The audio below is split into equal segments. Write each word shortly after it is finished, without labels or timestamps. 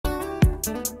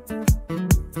Oh,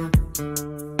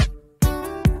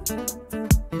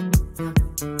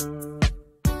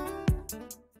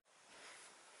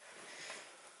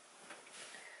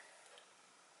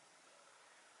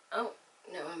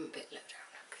 no, I'm a bit low down.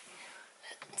 Okay.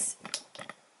 Let's...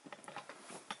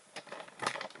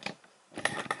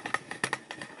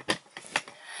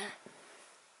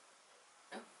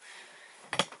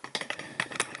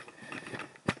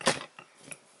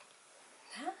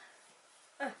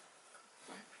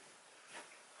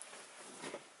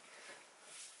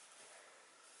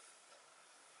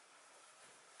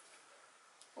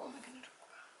 What am I going to do?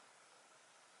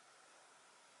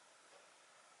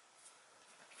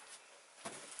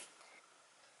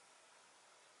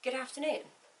 Good afternoon.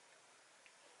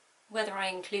 Whether I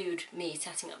include me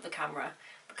setting up the camera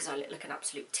because I look like an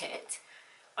absolute tit,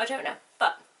 I don't know.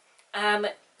 But,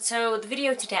 so the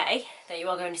video today that you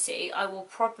are going to see, I will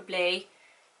probably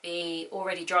be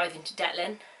already driving to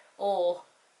Detlin or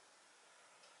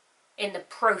in the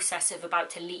process of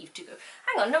about to leave to go.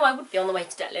 Hang on, no, I would be on the way to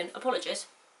Detlin. Apologies.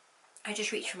 I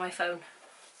just reached for my phone.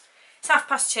 It's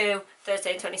 2:30,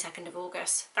 Thursday, 22nd of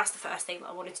August. That's the first thing that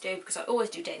I wanted to do because I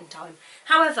always do date and time.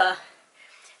 However,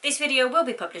 this video will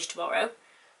be published tomorrow.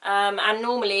 And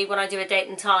normally when I do a date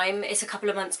and time, it's a couple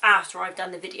of months after I've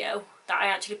done the video that I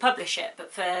actually publish it.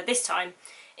 But for this time,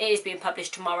 it is being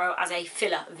published tomorrow as a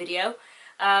filler video.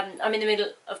 I'm in the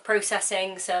middle of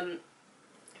processing some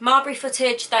Marbury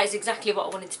footage. That is exactly what I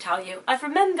wanted to tell you. I've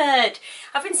remembered.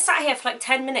 I've been sat here for like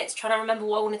 10 minutes trying to remember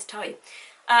what I wanted to tell you.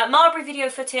 Marbury video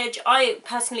footage, I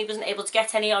personally wasn't able to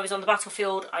get any. I was on the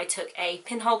battlefield. I took a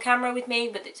pinhole camera with me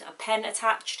with a pen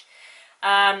attached.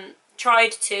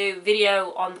 Tried to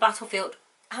video on the battlefield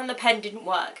and the pen didn't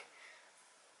work.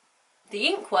 The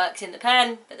ink worked in the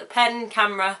pen, but the pen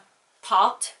camera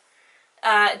part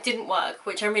didn't work,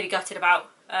 which I'm really gutted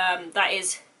about. That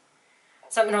is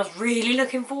something I was really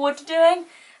looking forward to doing.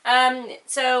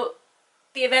 So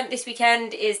the event this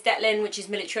weekend is Detlin, which is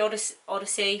Military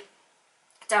Odyssey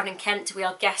down in Kent. We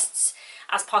are guests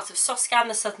as part of SOSKAN,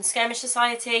 the Southern Skirmish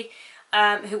Society,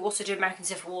 who also do American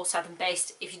Civil War Southern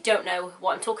based. If you don't know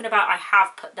what I'm talking about, I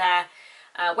have put their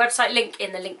website link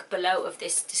in the link below of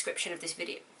this description of this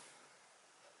video.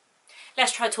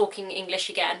 Let's try talking English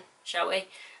again, shall we?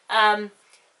 I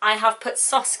have put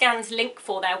SOSKAN's link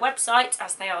for their website,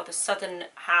 as they are the southern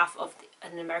half of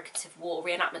an American Civil War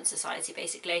reenactment society,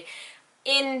 basically,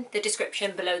 in the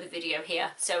description below the video here.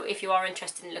 So if you are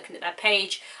interested in looking at their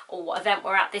page or what event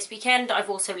we're at this weekend, I've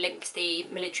also linked the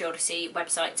Military Odyssey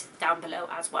website down below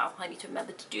as well. I need to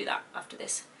remember to do that after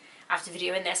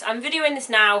videoing this. I'm videoing this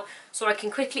now so I can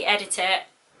quickly edit it.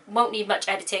 Won't need much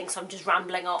editing, so I'm just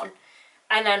rambling on,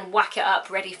 and then whack it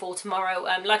up ready for tomorrow.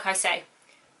 Like I say,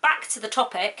 back to the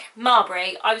topic,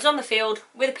 Marbury. I was on the field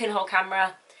with a pinhole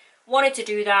camera, wanted to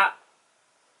do that,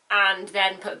 and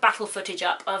then put battle footage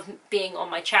up of being on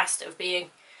my chest, of being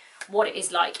what it is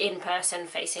like in person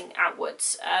facing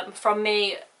outwards. From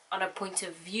me on a point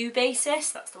of view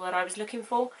basis, that's the word I was looking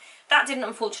for. That didn't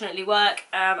unfortunately work.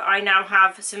 I now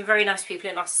have some very nice people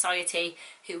in our society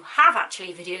who have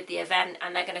actually videoed the event,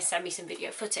 and they're going to send me some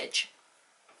video footage.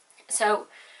 So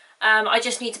I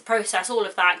just need to process all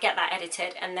of that, get that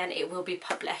edited, and then it will be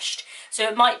published. So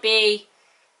it might be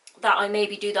that I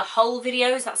maybe do the whole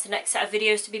videos, that's the next set of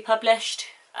videos to be published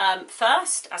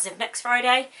first, as of next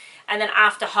Friday, and then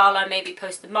after Hull I maybe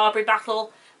post the Marbury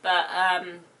battle, but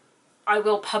I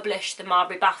will publish the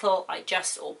Marbury battle,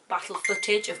 or battle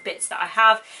footage of bits that I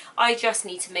have. I just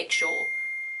need to make sure,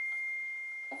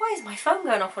 why is my phone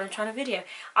going off when I'm trying to video?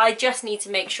 I just need to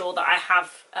make sure that I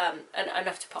have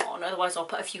enough to put on, otherwise I'll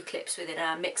put a few clips within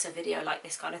a mixer video like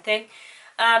this kind of thing.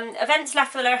 Events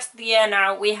left for the rest of the year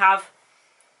now, we have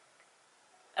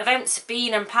events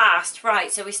been and past. Right,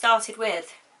 so we started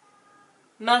with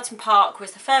Merton Park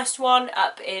was the first one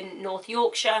up in North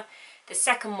Yorkshire. The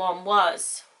second one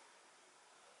was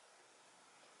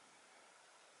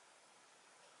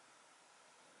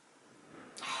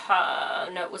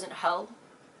no, it wasn't Hull.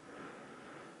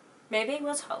 Maybe it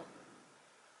was Hull.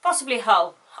 Possibly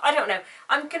Hull. I don't know.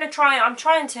 I'm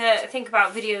trying to think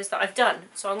about videos that I've done,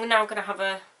 so I'm now going to have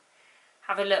a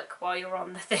look while you're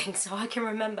on the thing so I can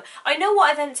remember. I know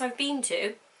what events I've been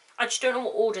to, I just don't know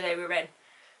what order they were in.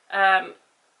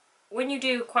 When you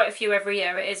do quite a few every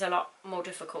year, it is a lot more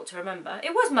difficult to remember.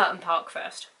 It was Merton Park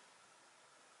first.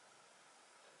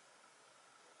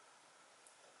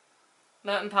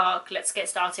 Merton Park, let's get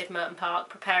started. Merton Park,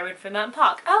 preparing for Merton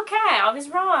Park. Okay, I was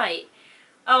right.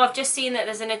 Oh, I've just seen that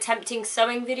there's an attempting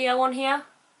sewing video on here.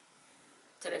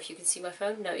 Don't know if you can see my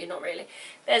phone. No, you're not really.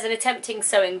 There's an attempting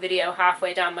sewing video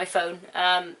halfway down my phone.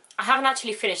 I haven't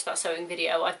actually finished that sewing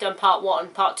video. I've done part 1.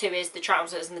 Part 2 is the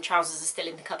trousers, and the trousers are still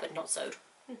in the cupboard, not sewed.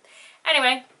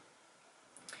 Anyway,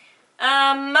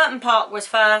 Merton Park was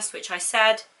first, which I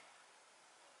said.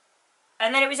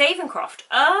 And then it was Avencroft.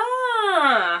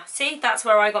 Ah, see, that's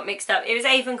where I got mixed up. It was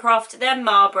Avencroft, then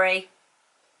Marbury.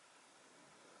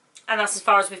 And that's as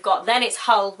far as we've got. Then it's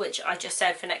Hull, which I just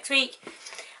said for next week.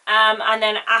 And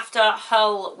then after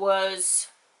Hull was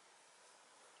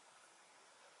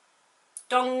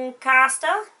Doncaster.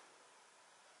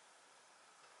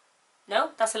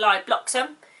 No, that's a lie.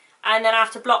 Bloxham. And then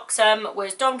after Bloxham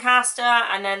was Doncaster,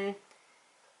 and then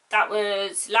that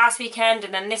was last weekend,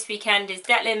 and then this weekend is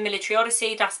Detlin Military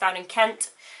Odyssey, that's down in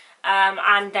Kent.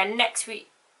 And then next week...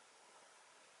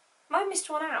 Have I missed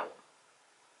one out?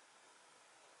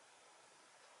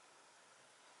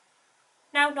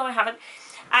 No, I haven't.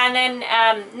 And then,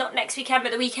 not next weekend,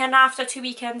 but the weekend after, 2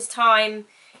 weekends' time,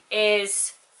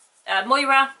 is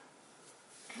Moira,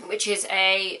 which is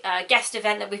a guest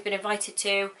event that we've been invited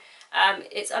to.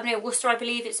 It's up near Worcester, I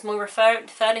believe. It's Moira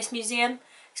Furnace Museum.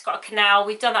 It's got a canal.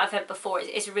 We've done that event before.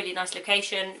 It's a really nice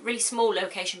location. Really small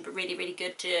location, but really, really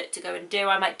good to go and do.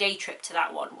 I might day trip to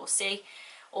that one. We'll see.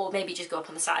 Or maybe just go up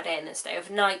on the Saturday and then stay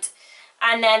overnight.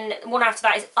 And then one after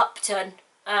that is Upton,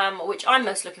 which I'm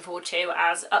most looking forward to,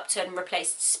 as Upton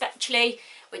replaced Spetchley,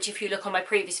 which if you look on my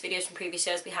previous videos from previous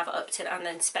years, we have Upton and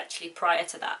then Spetchley prior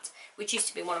to that, which used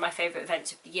to be one of my favourite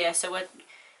events of the year. So we're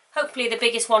hopefully the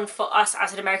biggest one for us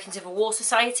as an American Civil War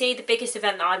Society. The biggest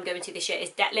event that I'm going to this year is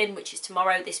Detlin, which is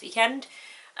tomorrow, this weekend.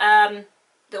 The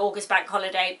August bank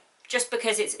holiday, just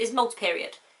because it's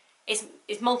multi-period.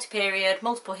 It's multi-period,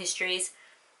 multiple histories.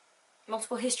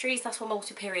 Multiple histories, that's what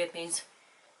multi-period means.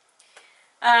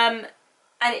 And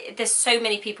there's so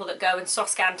many people that go, and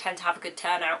SOSKAN tend to have a good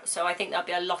turnout, so I think there'll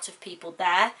be a lot of people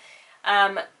there.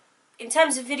 In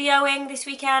terms of videoing this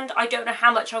weekend, I don't know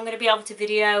how much I'm going to be able to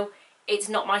video. It's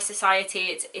not my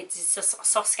society, it's a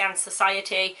SOSKAN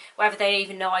society. Whether they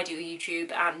even know I do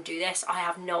YouTube and do this, I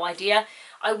have no idea.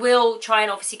 I will try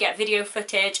and obviously get video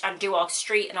footage and do our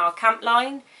street and our camp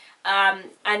line.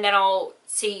 And then I'll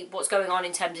see what's going on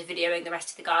in terms of videoing the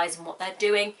rest of the guys and what they're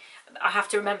doing. I have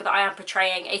to remember that I am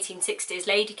portraying 1860s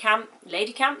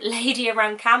lady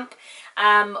around camp,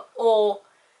 I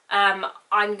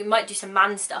might do some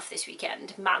man stuff this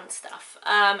weekend,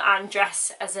 and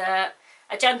dress as a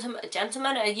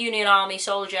gentleman, a Union Army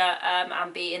soldier,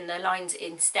 and be in the lines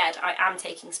instead. I am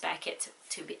taking spare kit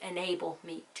to enable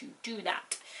me to do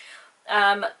that.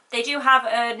 They do have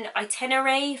an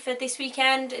itinerary for this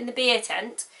weekend in the beer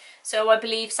tent. So I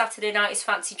believe Saturday night is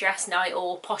fancy dress night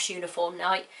or posh uniform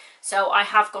night. So I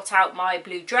have got out my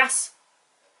blue dress.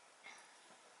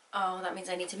 Oh, that means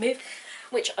I need to move,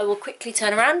 which I will quickly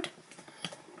turn around.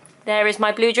 There is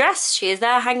my blue dress. She is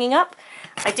there hanging up.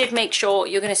 I did make sure,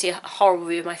 you're going to see a horrible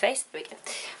view of my face. There we go.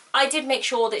 I did make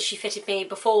sure that she fitted me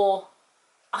before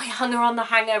I hung her on the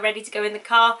hanger ready to go in the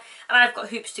car. And I've got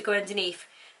hoops to go underneath.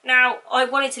 Now, I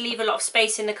wanted to leave a lot of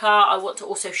space in the car. I want to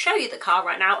also show you the car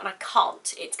right now, and I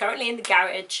can't. It's currently in the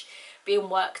garage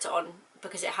being worked on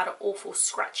because it had an awful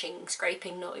scratching,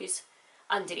 scraping noise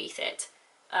underneath it,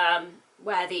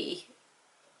 where the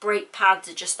brake pads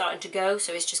are just starting to go,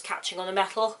 so it's just catching on the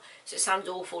metal. So it sounds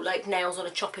awful, like nails on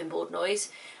a chopping board noise.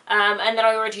 And then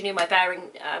I already knew my bearing,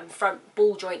 front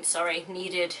ball joint, sorry,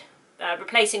 needed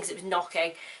replacing because it was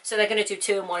knocking. So they're going to do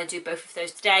 2 and 1 and do both of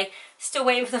those today. Still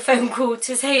waiting for the phone call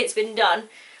to say it's been done.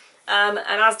 And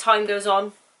as time goes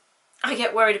on, I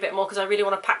get worried a bit more because I really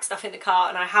want to pack stuff in the car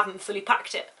and I haven't fully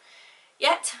packed it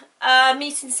yet.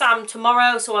 Meeting Sam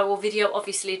tomorrow, so I will video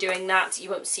obviously doing that. You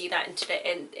won't see that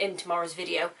in tomorrow's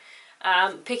video.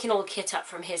 Picking all the kit up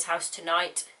from his house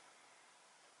tonight.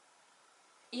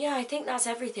 Yeah, I think that's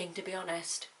everything, to be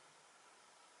honest.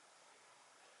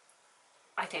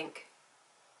 I think.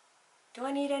 Do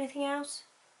I need anything else?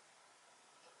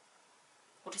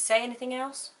 Or to say anything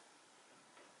else?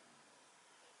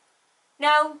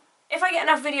 No. If I get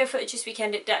enough video footage this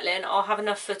weekend at Detlin, I'll have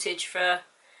enough footage for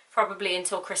probably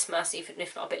until Christmas, even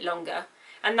if not a bit longer.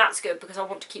 And that's good because I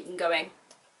want to keep them going.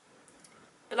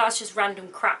 But that's just random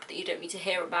crap that you don't need to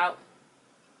hear about.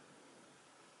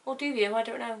 Or do you? I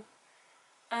don't know.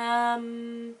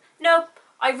 No,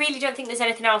 I really don't think there's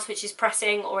anything else which is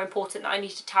pressing or important that I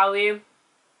need to tell you.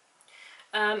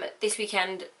 This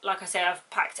weekend, like I said, I've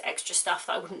packed extra stuff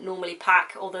that I wouldn't normally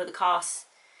pack, although the car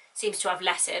seems to have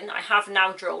less in. I have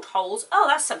now drilled holes. Oh,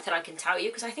 that's something I can tell you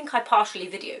because I think I partially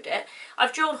videoed it.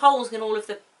 I've drilled holes in all of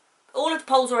the All of the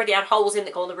poles already had holes in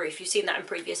that go on the roof. You've seen that in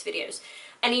previous videos.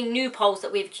 Any new poles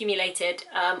that we've accumulated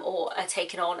or are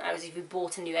taken on as if we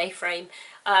bought a new A-frame,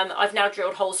 I've now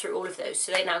drilled holes through all of those.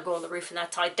 So they now go on the roof and they're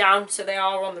tied down. So they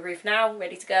are on the roof now,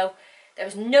 ready to go. There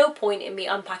was no point in me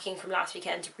unpacking from last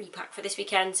weekend to repack for this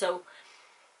weekend. So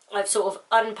I've sort of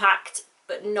unpacked,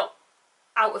 but not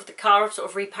out of the car. I've sort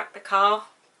of repacked the car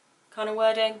kind of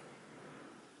wording.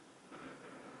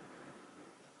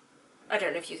 I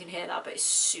don't know if you can hear that, but it's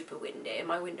super windy and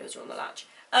my windows are on the latch.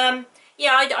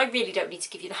 Yeah, I really don't need to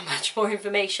give you that much more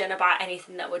information about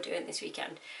anything that we're doing this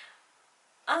weekend.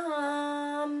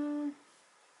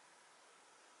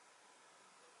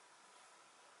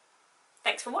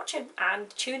 Thanks for watching and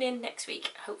tune in next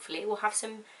week. Hopefully we'll have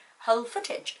some whole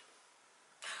footage.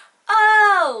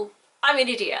 Oh, I'm an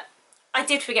idiot. I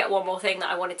did forget one more thing that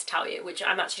I wanted to tell you, which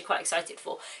I'm actually quite excited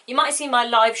for. You might have seen my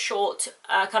live short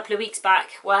a couple of weeks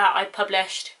back where I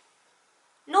published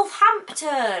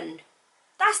Northampton.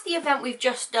 That's the event we've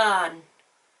just done.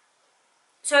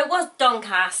 So it was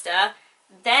Doncaster,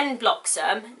 then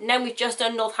Bloxham, and then we've just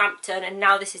done Northampton, and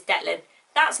now this is Detling.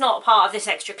 That's not part of this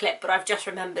extra clip, but I've just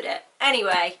remembered it.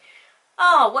 Anyway,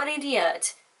 oh, what an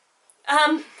idiot.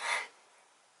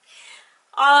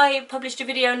 I published a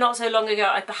video not so long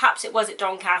ago, perhaps it was at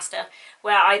Doncaster,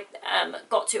 where I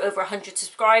got to over 100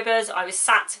 subscribers. I was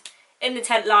sat in the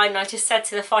tent line and I just said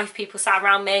to the 5 people sat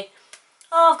around me,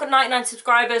 oh, I've got 99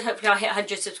 subscribers, hopefully I'll hit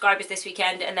 100 subscribers this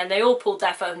weekend. And then they all pulled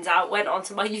their phones out, went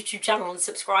onto my YouTube channel and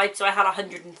subscribed, so I had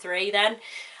 103 then.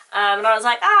 And I was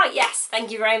like, ah, yes, thank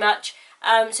you very much.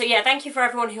 So yeah, thank you for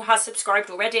everyone who has subscribed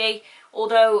already.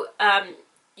 Although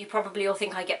you probably all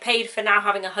think I get paid for now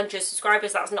having 100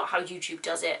 subscribers. That's not how YouTube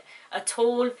does it at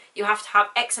all. You have to have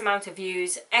X amount of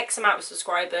views, X amount of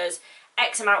subscribers,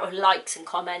 X amount of likes and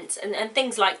comments and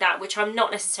things like that, which I'm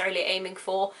not necessarily aiming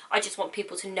for. I just want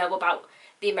people to know about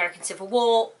the American Civil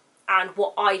War and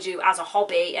what I do as a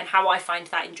hobby and how I find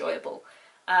that enjoyable.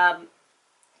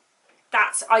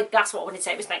 That's what I wanted to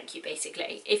say was thank you,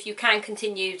 basically. If you can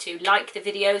continue to like the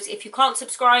videos, if you can't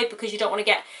subscribe because you don't want to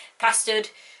get pestered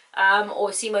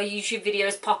or see my YouTube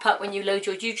videos pop up when you load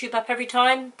your YouTube up every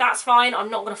time, that's fine. I'm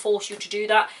not going to force you to do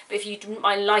that. But if you don't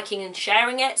mind liking and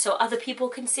sharing it so other people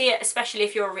can see it, especially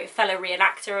if you're a fellow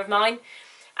reenactor of mine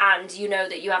and you know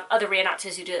that you have other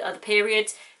reenactors who do other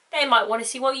periods, they might want to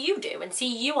see what you do and see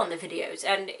you on the videos.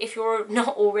 And if you're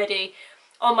not already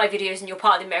on my videos and you're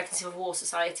part of the American Civil War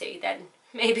Society, then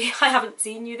maybe I haven't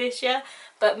seen you this year,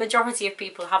 but majority of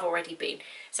people have already been.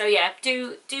 So yeah,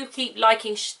 do keep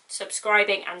liking,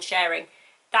 subscribing and sharing.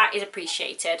 That is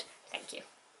appreciated. Thank you.